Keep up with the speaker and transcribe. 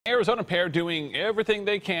Arizona pair doing everything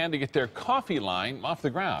they can to get their coffee line off the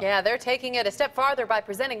ground. Yeah, they're taking it a step farther by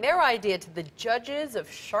presenting their idea to the judges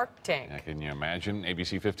of Shark Tank. Yeah, can you imagine?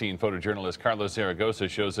 ABC 15 photojournalist Carlos Zaragoza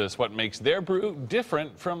shows us what makes their brew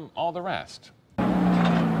different from all the rest.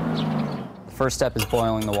 The first step is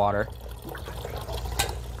boiling the water.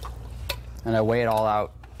 And I weigh it all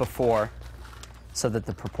out before so that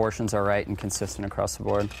the proportions are right and consistent across the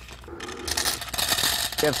board.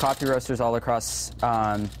 We have coffee roasters all across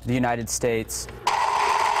the United States.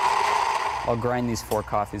 I'll grind these 4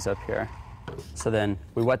 coffees up here. So then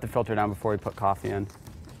we wet the filter down before we put coffee in,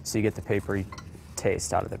 so you get the papery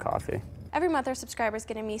taste out of the coffee. Every month our subscribers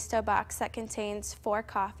get a Misto box that contains 4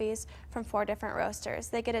 coffees from 4 different roasters.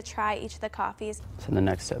 They get to try each of the coffees. So the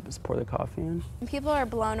next step is pour the coffee in. People are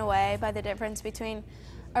blown away by the difference between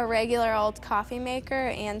a regular old coffee maker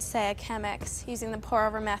and, say, a Chemex using the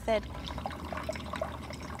pour-over method.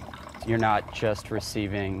 You're not just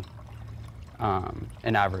receiving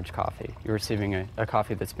an average coffee. You're receiving a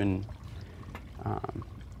coffee that's been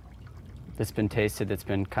tasted, that's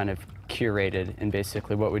been kind of curated. And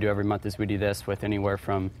basically what we do every month is we do this with anywhere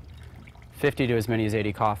from 50 to as many as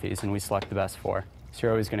 80 coffees, and we select the best 4. So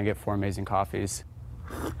you're always going to get 4 amazing coffees.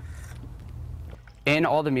 In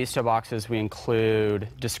all the Misto boxes, we include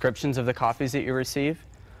descriptions of the coffees that you receive,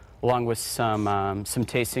 along with some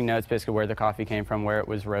tasting notes, basically where the coffee came from, where it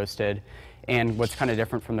was roasted, and what's kind of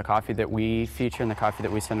different from the coffee that we feature and the coffee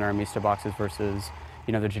that we send in our Misto boxes versus,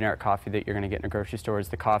 you know, the generic coffee that you're going to get in a grocery store is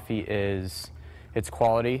the coffee is its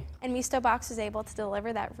quality. And Misto Box was able to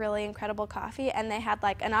deliver that really incredible coffee, and they had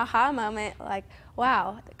like an aha moment, like,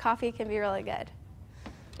 wow, the coffee can be really good.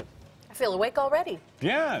 I feel awake already.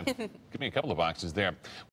 Yeah, give me a couple of boxes there.